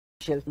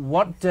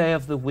What day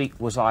of the week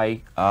was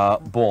I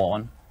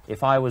born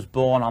if I was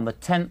born on the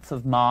 10th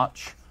of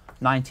March,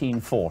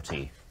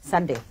 1940?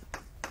 Sunday.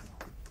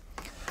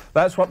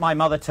 That's what my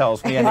mother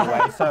tells me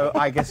anyway, so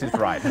I guess it's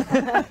right.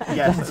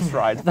 Yes, that's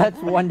right. That's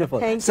wonderful.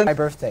 Thank So you. my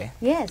birthday.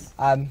 Yes.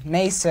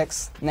 May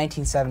 6th,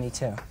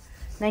 1972.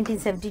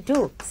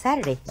 1972,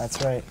 Saturday.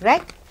 That's right.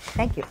 Right?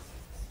 Thank you.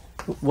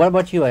 What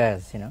about you,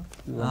 Ayaz, you know?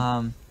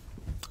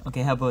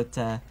 Okay, how about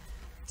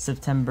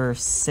September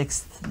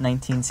 6th,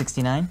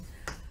 1969?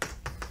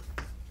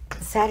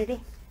 Saturday.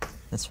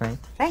 That's right.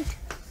 Right.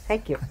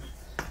 Thank you.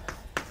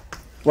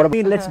 What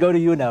about, let's go to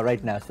you now,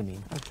 right now, Samin.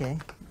 Okay,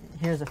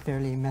 here's a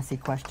fairly messy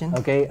question.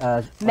 Okay,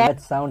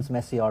 that sounds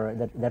messy, all right.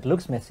 That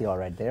looks messy, all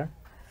right there.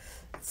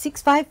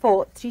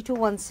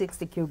 6543216,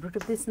 the cube root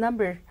of this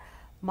number,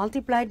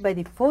 multiplied by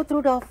the fourth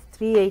root of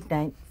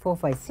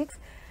 389456,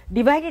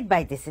 divided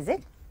by this, is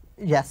it?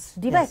 Yes.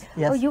 Divide.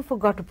 Yes. Oh, you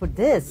forgot to put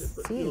this.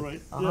 See. You're right.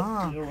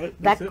 You're right.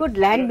 That That's could it.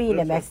 land Yeah, me in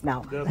a that's mess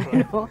now. That's right. You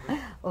know?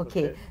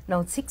 Okay.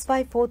 Now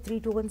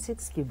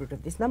 6543216, cube root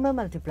of this number,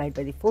 multiplied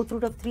by the fourth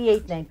root of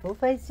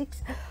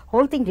 389456,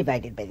 whole thing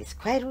divided by the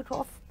square root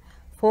of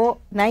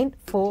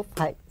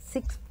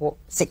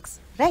 4945646.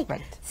 Right?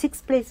 Right.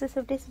 6 places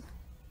of decimal.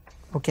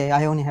 Okay,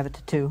 I only have it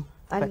to 2.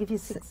 I'll but give you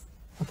 6.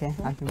 Okay,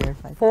 I can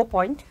verify. 4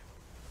 point.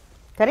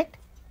 Correct?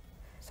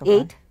 So far.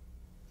 8.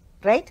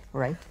 Right?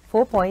 Right.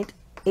 4.8.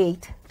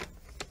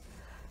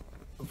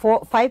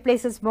 5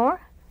 places more.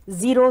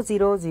 0,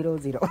 0, 0,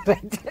 0.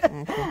 Right?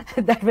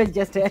 That was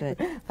just a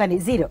funny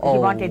 0. Oh, He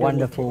wanted only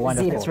wonderful,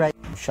 wonderful. 0. That's right.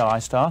 Shall I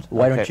start?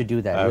 Why Okay. don't you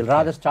do that? We'll Okay.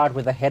 rather start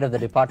with the head of the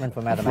department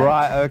for mathematics.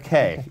 Right,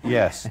 okay,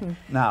 yes.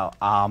 Now,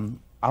 I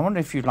wonder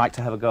if you'd like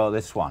to have a go at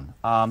this one.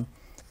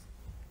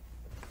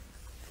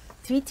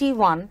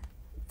 331,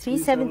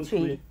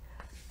 373,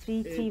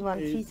 331,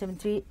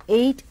 373,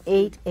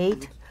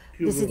 888.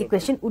 This is the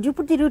question. Would you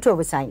put the root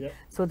over sign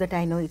so that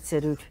I know it's a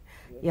root?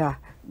 Yeah.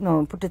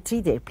 No, put a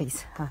 3 there,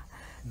 please.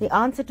 The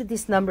answer to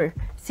this number,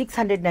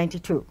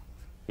 692.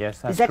 Yes,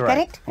 that's Is that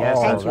correct? Yes,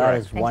 Oh, that's Thank you. that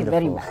correct. is Thank you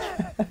very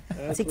wonderful.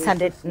 much.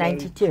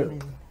 692.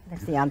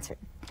 That's the answer.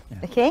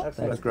 Okay?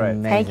 That's great.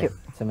 Amazing. Thank you.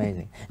 It's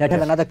amazing. Now, I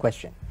have another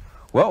question.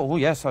 Well,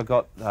 yes, I've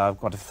got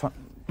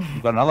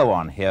another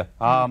one here.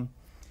 How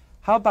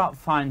about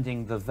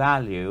finding the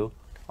value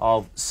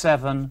of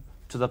 7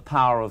 to the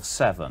power of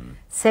 7?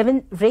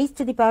 7 raised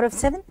to the power of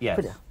 7?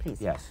 Yes.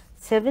 Please. Yes.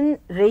 7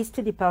 raised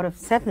to the power of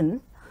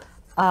 7.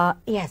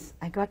 Yes,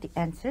 I got the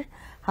answer.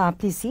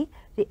 Please see.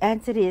 The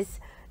answer is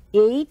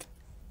 8.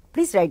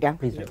 Please write down.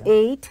 Please write down.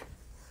 8,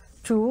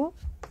 2,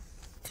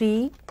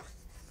 3,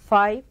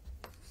 5,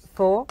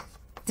 4,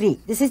 3.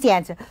 This is the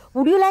answer.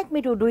 Would you like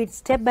me to do it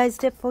step by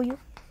step for you?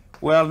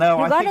 Well, no,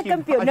 You I got think a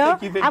computer. I No,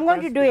 think you've I'm going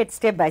to impressed do me. it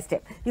step by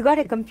step. You got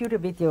a computer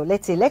with you.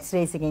 Let's see. Let's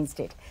race against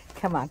it.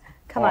 Come on.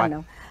 Come All on right.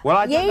 now. Well,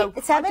 I don't Eight, know,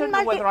 I 7 don't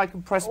know whether I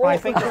can press Oh. my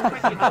finger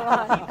quickly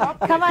enough.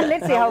 Come on,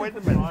 let's see how wait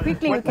a minute.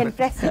 quickly you can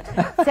press it.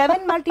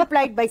 7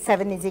 multiplied by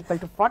 7 is equal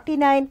to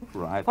 49.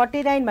 Right.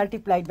 49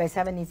 multiplied by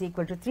 7 is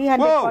equal to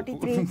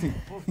 343.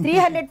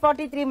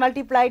 343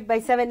 multiplied by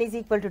 7 is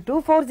equal to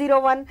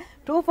 2401.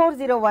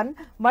 2401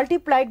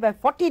 multiplied by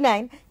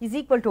 49 is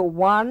equal to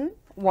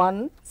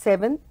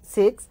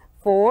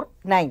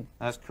 117,649.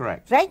 That's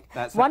correct. Right?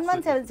 That's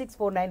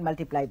 117,649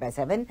 multiplied by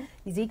 7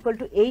 is equal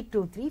to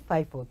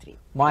 823,543.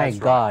 My That's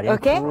right. God,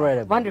 Okay?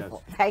 incredible.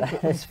 Wonderful. Thank you.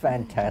 That's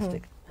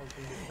fantastic.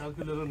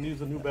 Calculator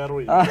needs a new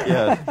battery.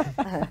 Yes.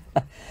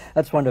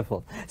 That's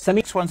wonderful. Samin,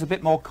 Next one's a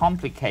bit more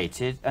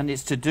complicated, and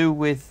it's to do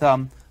with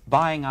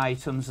buying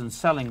items and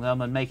selling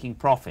them and making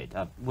profit.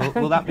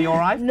 Will that be all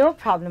right? No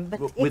problem, but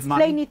With explain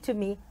money? it to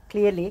me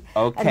clearly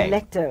Okay. and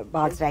let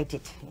Baz write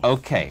it.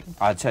 Okay,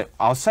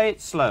 I'll say it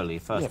slowly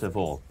first Yes, of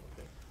all.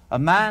 A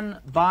man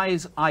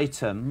buys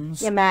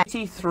items, Yeah, man.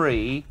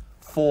 83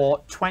 for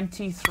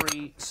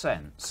 23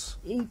 cents.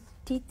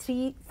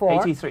 83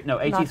 for... 83, no,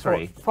 not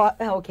 83.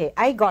 Okay,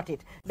 I got it.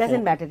 Doesn't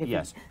For- matter if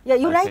yes. Yeah,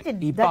 you Okay. write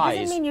it. He That buys,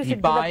 doesn't mean you he should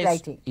give up buys,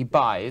 writing. He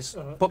buys,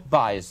 put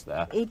buys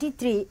there,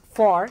 83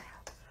 for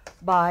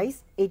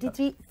buys,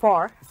 83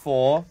 for...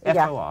 for,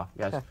 Yeah. F-O-R,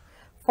 yes,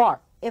 For,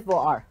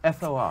 F-O-R.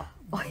 F-O-R,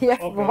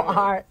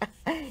 F-O-R.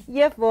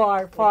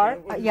 F-O-R for...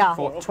 yeah.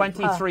 for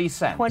 23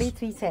 cents.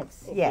 23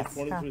 cents, yes.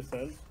 23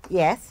 cents.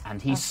 Yes. And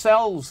he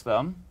sells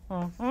them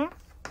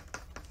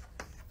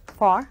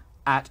For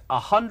at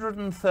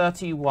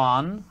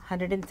 131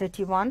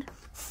 131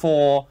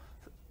 for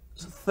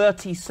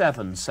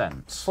 37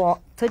 cents. for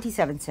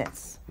 37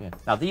 cents. Yeah.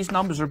 Now these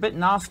numbers are a bit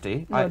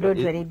nasty. No, don't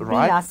worry. Be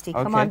right? nasty.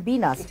 Come Okay. on, be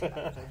nasty.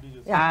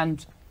 Yeah.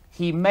 And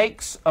he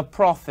makes a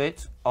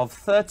profit of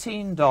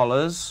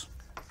 $13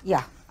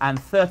 Yeah. and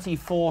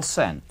 34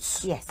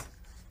 cents. Yes.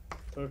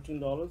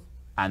 $13.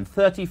 And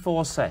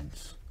 34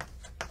 cents.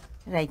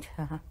 Right.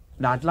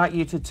 Now I'd like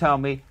you to tell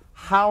me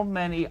how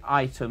many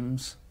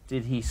items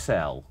did he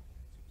sell?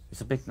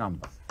 It's a big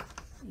number.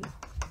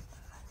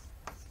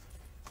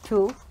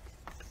 2,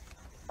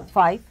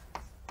 5,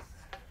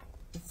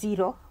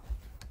 0,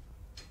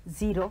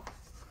 0,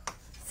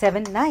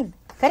 7, 9.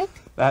 Correct?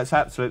 That's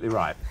absolutely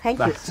right. Thank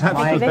you. That's Thank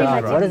you my very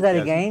God, much. what is that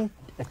Yes. again?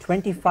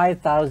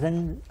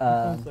 25,000.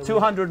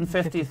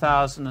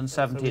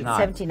 250,079.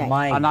 79.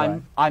 My And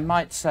God. I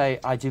might say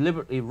I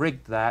deliberately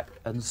rigged that,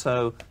 and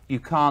so you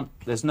can't.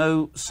 There's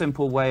no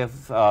simple way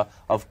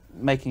of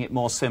making it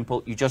more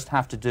simple. You just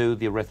have to do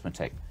the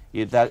arithmetic.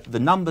 The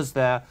numbers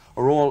there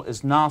are all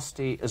as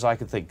nasty as I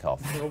could think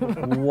of.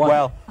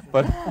 Well,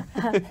 but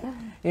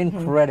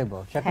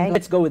Incredible. Shakuntala,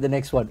 let's go with the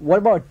next one. What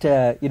about,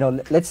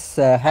 let's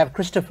have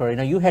Christopher.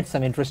 You had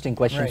some interesting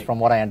questions Right. from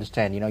what I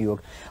understand.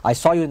 I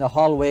saw you in the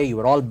hallway. You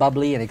were all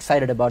bubbly and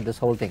excited about this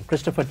whole thing.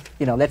 Christopher,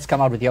 let's come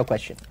out with your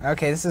question.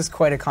 Okay, this is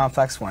quite a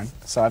complex one.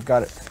 So I've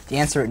got the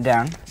answer written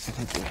down. I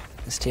can do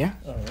this here.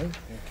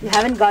 You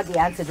haven't got the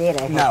answer there,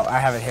 I hope. No, I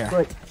have it here.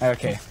 Good.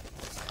 Okay.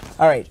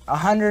 All right,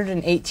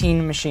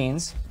 118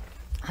 machines,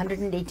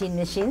 118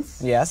 machines?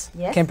 yes,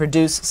 Yes. can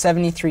produce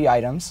 73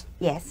 items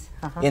Yes.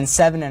 in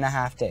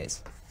 7.5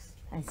 days.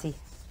 I see.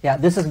 Yeah,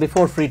 this is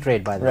before free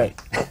trade, by the way.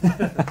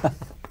 Right.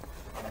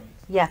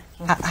 Yeah.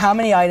 How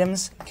many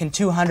items can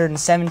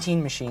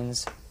 217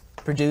 machines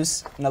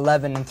produce in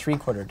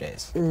 11.75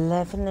 days?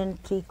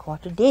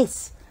 11.75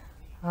 days.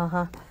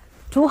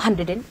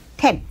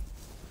 210.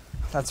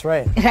 That's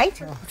right. Right?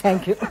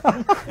 Thank you.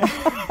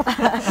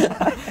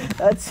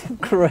 That's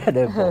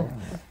incredible.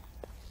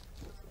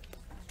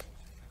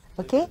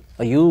 Okay.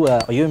 Are you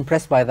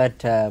impressed by that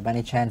by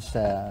any chance,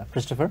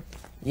 Christopher?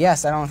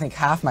 Yes, I don't think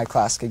half my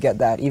class could get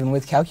that, even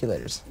with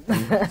calculators.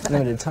 in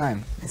limited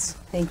time. It's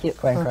Thank you.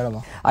 quite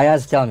incredible.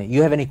 Ayaz, tell me,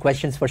 you have any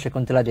questions for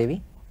Shakuntala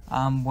Devi?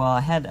 Well,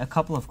 I had a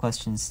couple of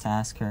questions to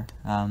ask her.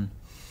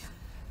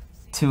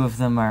 Two of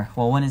them are,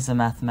 well, one is a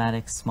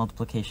mathematics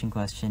multiplication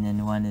question,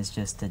 and one is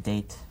just a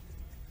date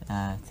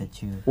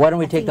that you... Why don't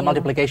we take think the you-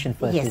 multiplication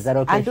first? Yes. Is that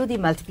okay? I'll do the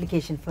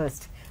multiplication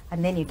first,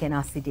 and then you can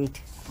ask the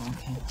date.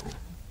 Okay.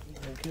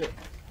 Okay.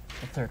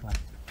 The third one.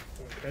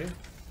 Okay.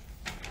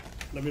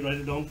 Let me write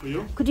it down for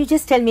you. Could you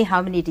just tell me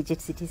how many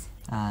digits it is,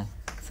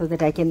 so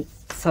that I can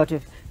sort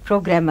of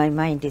program my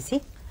mind, you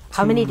see?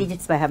 How many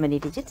digits by how many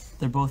digits?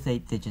 They're both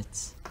 8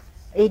 digits.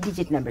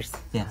 8-digit numbers.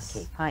 Yes.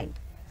 Okay, fine.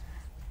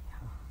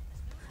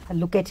 I'll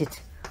look at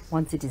it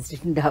once it is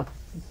written down.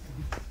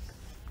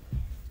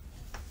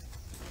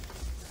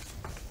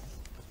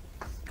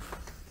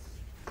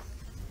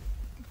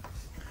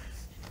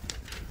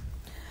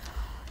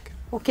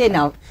 Okay,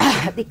 now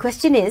the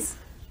question is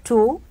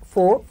 2,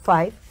 4,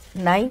 5,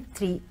 9,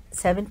 3,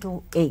 7,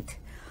 2, 8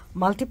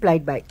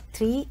 multiplied by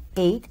 3,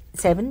 8,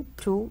 7,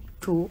 2,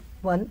 2,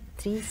 1,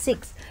 3,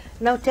 6.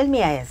 Now tell me,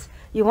 Ayaz,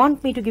 you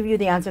want me to give you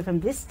the answer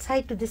from this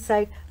side to this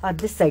side or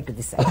this side to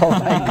this side? Oh my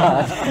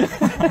God.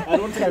 I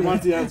don't think he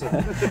wants the answer.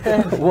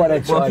 What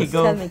a Well, okay, choice.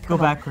 Tell me, go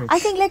come on. backwards. I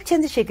think let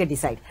Chandrasekhar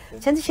decide.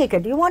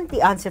 Chandrasekhar, do you want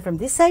the answer from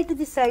this side to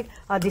this side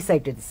or this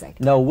side to this side?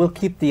 No, we'll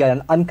keep the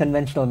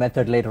unconventional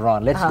method later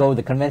on. Let's go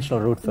the conventional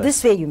route first.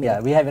 This way, you mean?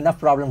 Yeah, we have enough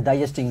problem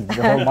digesting the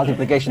whole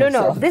multiplication No,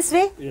 itself. this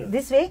way, Yeah.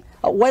 this way.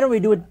 Why don't we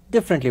do it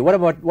differently? What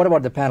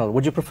about the panel?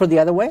 Would you prefer the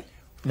other way?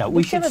 no,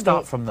 we should Whichever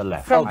start way. from the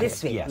left. From I this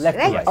think. way, Yes. Left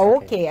to right? right.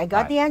 Okay, I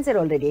got Right. the answer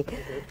already.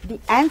 The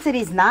answer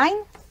is 9,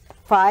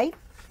 5,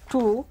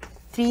 2,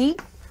 3,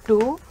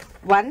 2,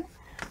 1,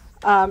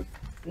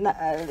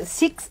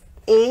 6,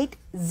 8,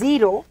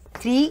 0,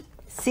 3,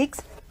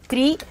 6,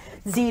 3,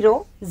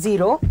 0,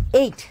 0,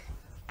 8.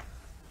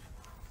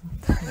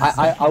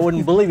 I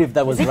wouldn't believe if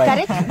that was Is it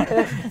right.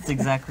 correct? It's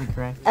exactly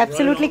correct.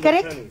 Absolutely Right on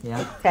the correct? penny.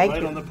 Yeah. Thank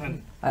Right you. on the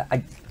penny.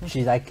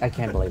 I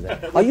can't believe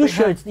that. Are you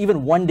sure it's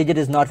even one digit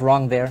is not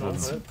wrong there?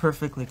 It's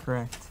perfectly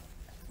correct.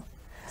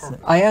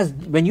 I asked,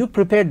 when you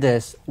prepared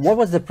this, what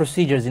was the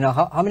procedures?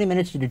 How many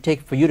minutes did it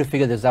take for you to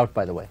figure this out,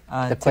 by the way?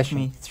 The It took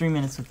me 3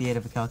 minutes with the aid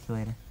of a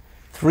calculator.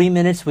 3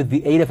 minutes with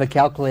the aid of a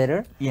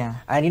calculator. Yeah.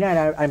 And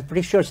I'm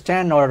pretty sure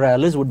Stan or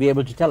Liz would be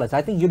able to tell us.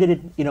 I think you did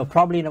it,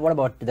 probably, what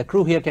about the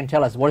crew here can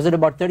tell us. Was it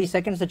about 30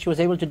 seconds that she was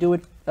able to do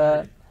it?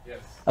 Yes.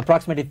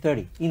 Approximately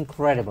 30.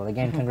 Incredible.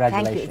 Again,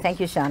 congratulations. Thank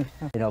you, Sean.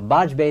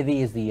 Baj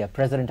Bedi is the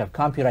president of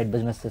Computerite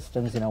Business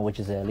Systems, which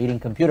is a leading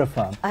computer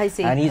firm. I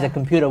see. And he's a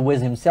computer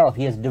whiz himself.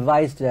 He has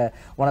devised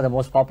one of the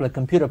most popular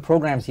computer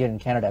programs here in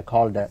Canada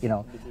called,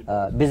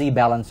 Busy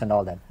Balance and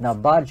all that. Now,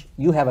 Baj,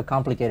 you have a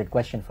complicated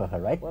question for her,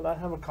 right? Well, I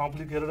have a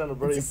complicated and a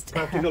very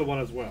practical one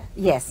as well.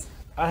 Yes.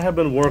 I have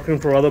been working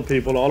for other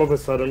people. All of a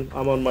sudden,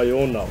 I'm on my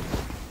own now.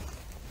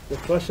 The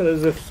question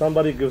is, if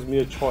somebody gives me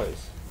a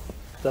choice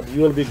that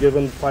you will be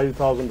given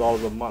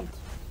 $5,000 a month,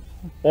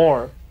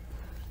 or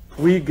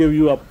we give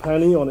you a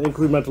penny on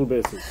incremental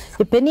basis.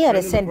 A penny or a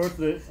Penny cent? on the first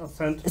day, a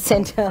cent.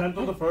 Cent. Cent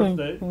on the first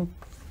day,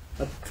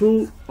 a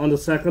 2 on the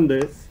second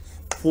day,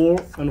 4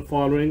 and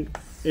following,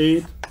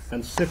 8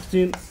 and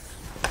 16,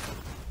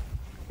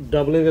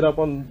 doubling it up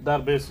on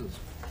that basis.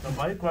 Now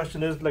my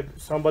question is, like,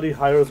 somebody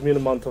hires me in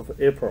the month of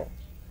April.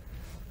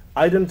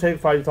 I didn't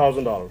take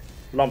 $5,000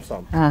 lump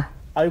sum.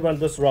 I went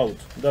this route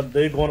that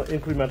they go on an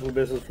incremental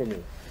basis for me.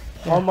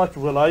 How much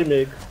will I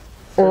make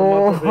in the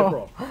month of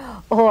April?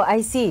 Oh,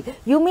 I see.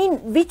 You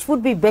mean which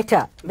would be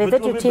better? Whether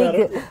would to be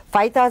take better?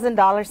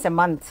 $5,000 a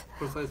month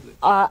Precisely.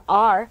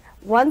 or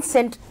 1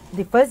 cent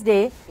the first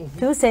day,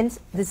 2 cents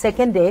the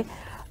second day.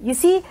 You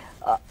see,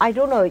 I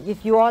don't know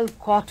if you all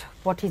caught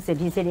what he said.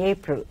 He said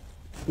April.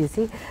 You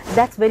see,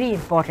 that's very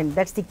important.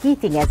 That's the key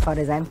thing as far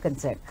as I'm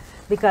concerned,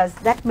 because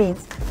that means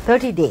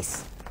 30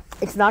 days.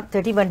 It's not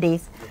 31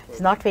 days.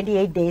 It's not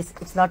 28 days.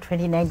 It's not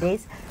 29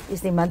 days.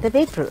 It's the month of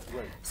April.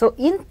 So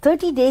in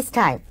 30 days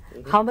time,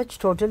 how much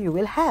total you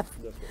will have?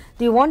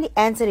 Do you want the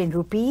answer in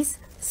rupees,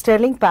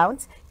 sterling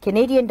pounds,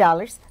 Canadian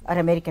dollars, or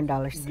American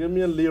dollars? Give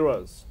me a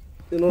liras.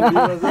 You know,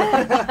 liras.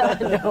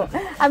 No,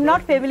 I'm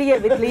not familiar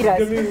with liras.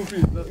 Give me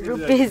rupees. That's what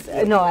Rupees,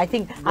 no, I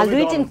think I'll do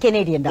it in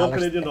Canadian No dollars.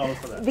 Canadian dollars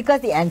for that.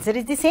 Because the answer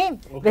is the same,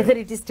 whether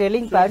it is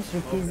sterling, pounds,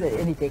 rupees, or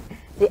anything.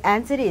 The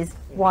answer is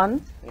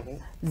 1,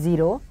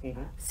 0,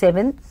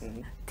 7,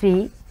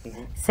 3,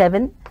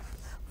 7,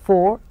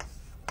 4,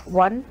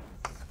 1,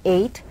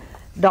 8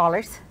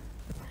 dollars,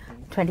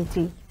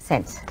 23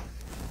 cents.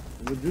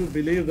 Would you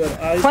believe that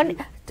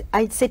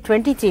I said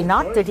 23,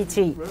 not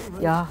 33.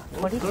 Yeah,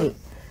 23.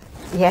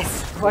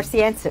 Yes. What's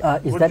the answer?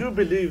 Would you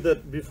believe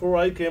that before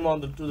I came on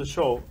to the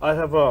show, I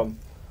have a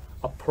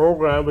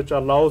program which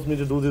allows me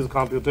to do these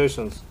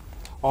computations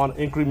on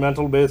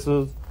incremental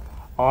basis,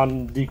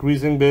 on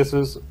decreasing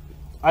basis.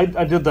 I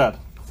did that.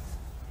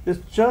 It's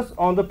just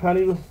on the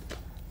penny.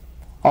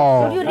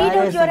 Oh, Would you read that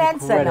out is your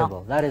answer now?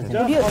 incredible. That is Just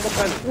incredible. on the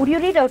penny. Would you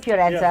read out your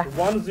answer? Yes,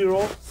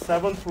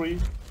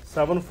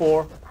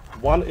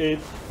 10737418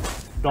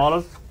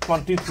 dollars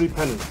 23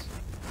 pennies.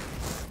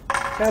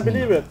 Can't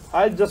believe it.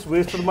 I just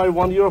wasted my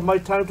 1 year of my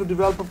time to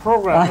develop a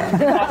program.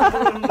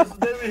 Mrs.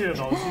 Devi here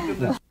now. She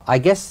can- I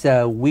guess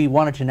we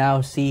wanted to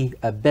now see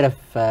a bit of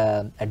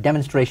a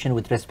demonstration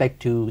with respect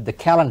to the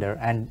calendar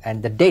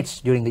and the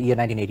dates during the year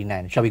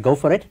 1989. Shall we go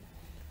for it?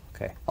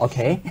 Okay.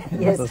 Okay.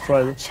 Yes. Let's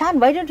try this. Shan,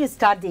 why don't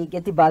you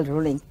get the ball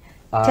rolling?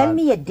 Tell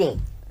me a day.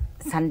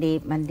 Sunday,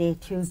 Monday,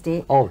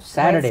 Tuesday. Oh,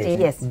 Saturdays.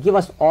 Wednesday, yes. Give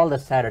us all the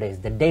Saturdays,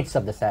 the dates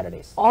of the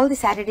Saturdays. All the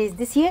Saturdays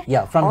this year?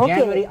 Yeah, from Okay.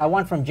 January, I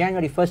want from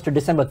January 1st to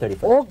December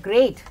 31st. Oh,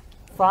 great.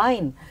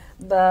 Fine.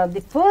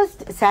 The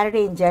first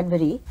Saturday in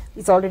January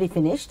is already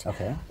finished.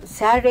 Okay.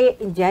 Saturday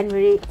in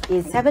January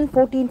is 7,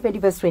 14,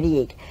 21st,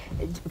 28.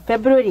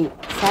 February,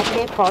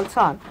 Saturday falls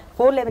on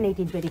 4, 11,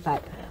 18,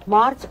 25.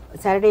 March,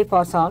 Saturday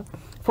falls on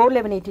 4,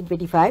 11, 18,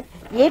 25.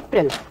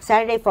 April,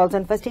 Saturday falls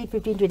on 1st, 8,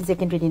 15,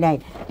 22nd,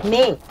 29.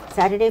 May,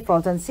 Saturday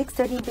falls on 6,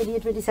 13,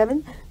 28,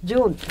 27.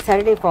 June,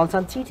 Saturday falls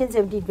on 3, 10,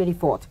 17,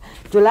 24th.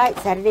 July,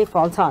 Saturday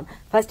falls on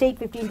 1st, 8,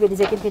 15,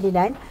 22nd,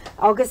 29.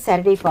 August,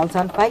 Saturday falls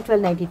on 5, 12,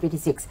 19,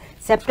 26.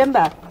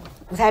 September,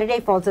 Saturday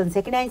falls on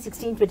 2nd, 9,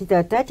 16,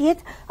 23rd, 30th.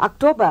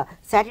 October,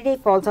 Saturday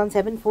falls on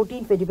 7,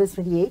 14, 21st,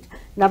 28.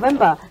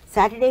 November,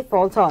 Saturday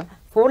falls on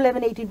 4,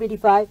 11, 18,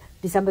 25.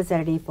 December,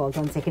 Saturday falls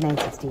on 2nd, 9,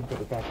 16,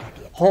 23rd, 30th.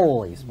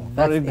 Holy smoke.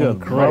 That's Very good.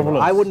 incredible.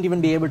 Marvelous. I wouldn't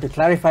even be able to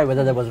clarify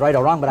whether that was right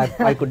or wrong, but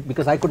I could,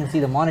 because I couldn't see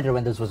the monitor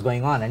when this was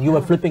going on, and you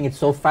were flipping it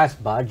so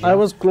fast, Baj. I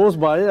was close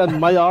by and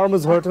my arm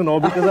is hurting now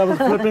because I was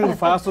flipping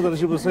faster than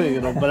she was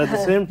saying, but at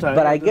the same time.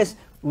 But I guess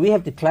we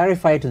have to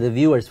clarify to the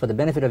viewers, for the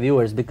benefit of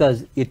viewers,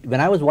 because when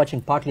I was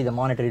watching partly the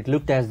monitor, it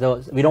looked as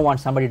though we don't want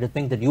somebody to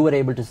think that you were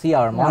able to see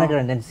our monitor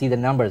and then see the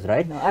numbers,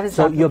 right? No, I was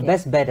so not your looking.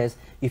 best bet is,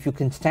 if you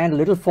can stand a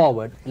little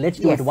forward, let's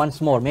do Yes. it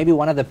once more. Maybe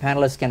one of the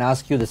panelists can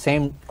ask you the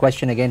same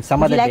question again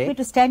some Would you other like day. me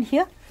to stand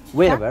here?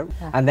 Wherever.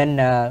 And then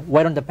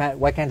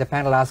why can't the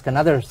panel ask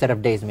another set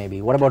of days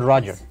maybe? What about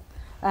Roger?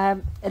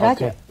 Roger,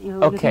 Okay. you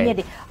give Okay. me a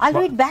day. I'll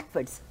do it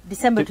backwards,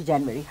 December to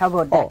January. How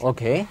about that? Oh,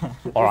 okay.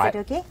 All Is right. it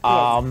okay?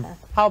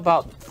 How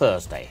about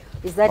Thursday?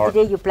 Is that or-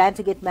 the day you plan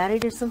to get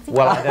married or something?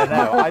 Well, I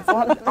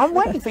don't know. I'm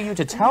waiting for you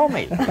to tell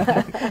me.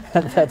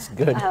 That's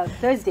good.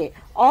 Thursday.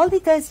 All the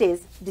Thursdays,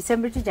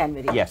 December to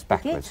January. Yes,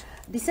 backwards.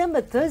 Okay?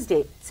 December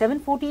Thursday, 7,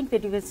 14,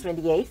 21st,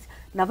 28th.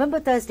 November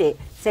Thursday,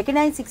 2nd,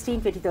 9,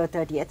 16, 23rd,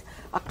 30th.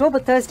 October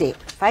Thursday,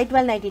 5,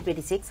 12, 19,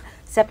 26.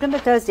 September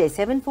Thursday,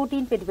 7,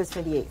 14, 21st,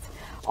 28th.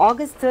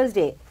 August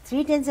Thursday,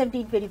 3, 10,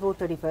 17, 24,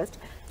 31st.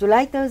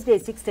 July Thursday,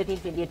 6, 13,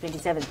 28,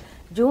 27th.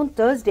 June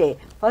Thursday,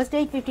 1st,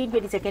 8, 15,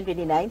 22nd,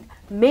 29th.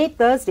 May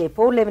Thursday,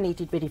 4, 11,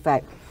 18,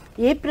 25.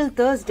 April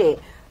Thursday,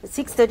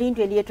 6, 13,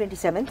 28,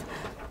 27th.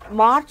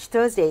 March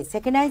Thursday,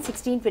 2nd, 9,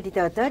 16,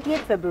 23rd, 30th.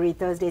 February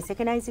Thursday,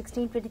 2nd, 9,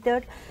 16,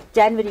 23rd.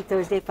 January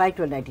Thursday, 5,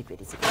 12, 19,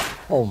 26.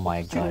 Oh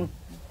my God.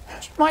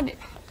 Do you mind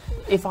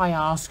if I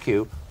ask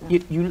you,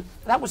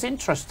 that was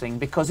interesting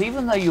because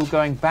even though you're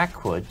going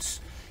backwards,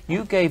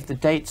 you gave the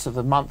dates of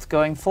the month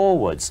going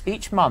forwards.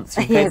 Each month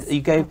Yes.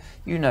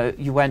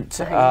 you went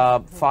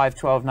 5,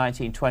 12,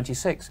 19,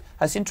 26.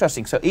 That's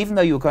interesting. So even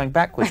though you were going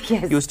backwards,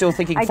 Yes. you were still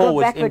thinking I go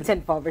forwards. backwards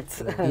and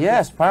forwards.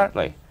 Yes,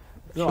 apparently.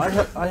 No,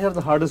 I have the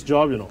hardest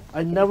job,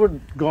 I never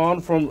gone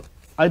from,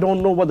 I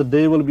don't know what the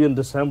day will be in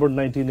December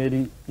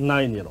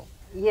 1989,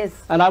 Yes.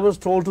 And I was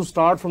told to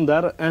start from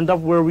that, end up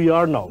where we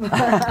are now.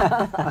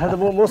 I had the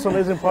most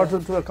amazing part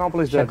to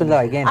accomplish that.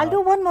 Shakuntala, again. I'll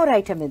do one more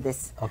item in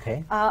this.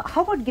 Okay. How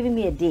about giving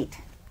me a date?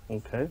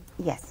 Okay.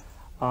 Yes.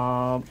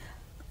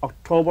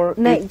 October.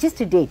 No, 8th.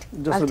 just a date.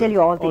 Just I'll a- tell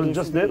you all the oh, dates.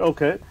 just in the date? date.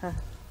 Okay.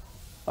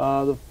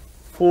 The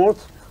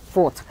 4th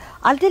 4th.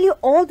 I'll tell you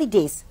all the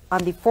days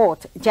on the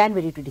 4th,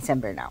 January to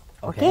December now.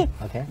 Okay?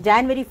 Okay.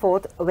 January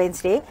 4th,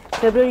 Wednesday,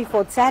 February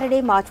 4th,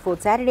 Saturday, March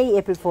 4th, Saturday,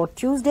 April 4th,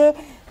 Tuesday,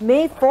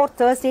 May 4th,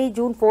 Thursday,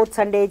 June 4th,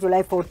 Sunday,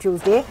 July 4th,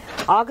 Tuesday,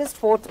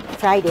 August 4th,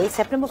 Friday,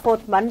 September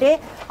 4th,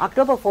 Monday,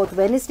 October 4th,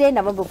 Wednesday,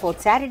 November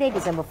 4th, Saturday,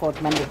 December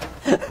 4th, Monday.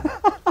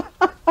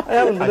 I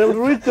haven't been able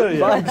to read there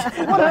yet.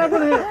 What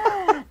happened here?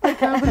 I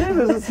can't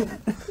believe this.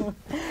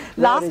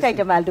 Last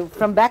item I'll do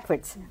from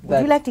backwards.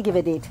 Would you like to give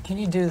a date? Can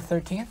you do the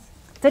 13th?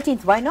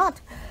 13th, why not?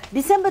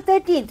 December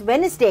 13th,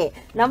 Wednesday,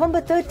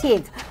 November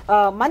 13th,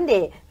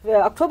 Monday,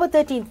 October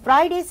 13th,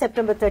 Friday,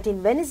 September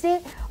 13th, Wednesday,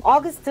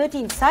 August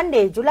 13th,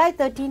 Sunday, July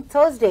 13th,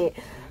 Thursday,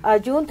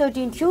 June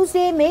 13th,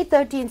 Tuesday, May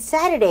 13th,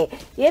 Saturday,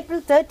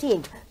 April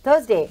 13th,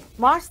 Thursday,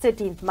 March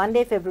 13th,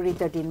 Monday, February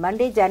 13th,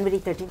 Monday, January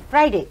 13th,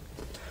 Friday.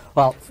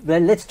 Well,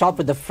 let's start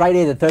with the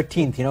Friday the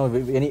 13th, you know,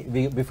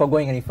 before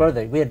going any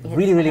further. We are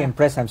really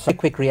impressed. I'm so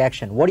quick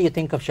reaction. What do you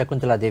think of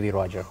Shakuntala Devi,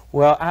 Roger?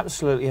 Well,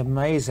 absolutely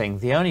amazing.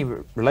 The only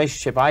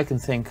relationship I can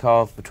think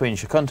of between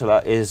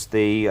Shakuntala is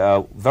the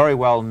very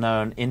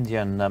well-known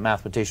Indian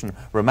mathematician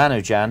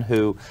Ramanujan,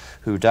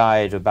 who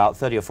died about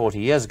 30 or 40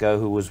 years ago,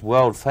 who was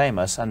world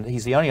famous, and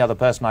he's the only other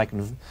person I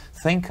can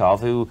think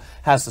of who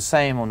has the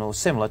same or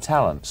similar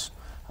talents.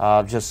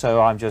 I'm just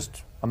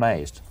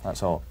amazed,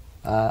 that's all.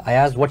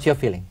 Ayaz, what's your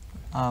feeling?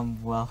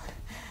 Well,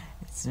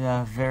 it's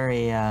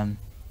very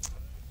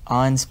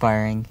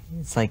awe-inspiring.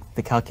 It's like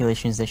the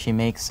calculations that she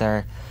makes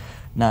are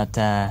not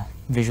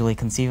visually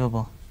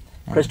conceivable.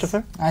 And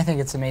Christopher? I think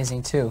it's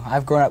amazing too.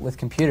 I've grown up with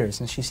computers,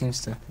 and she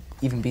seems to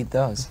even beat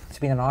those. It's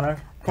been an honor.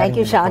 Thank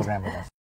you, having you on Sean. the program with us.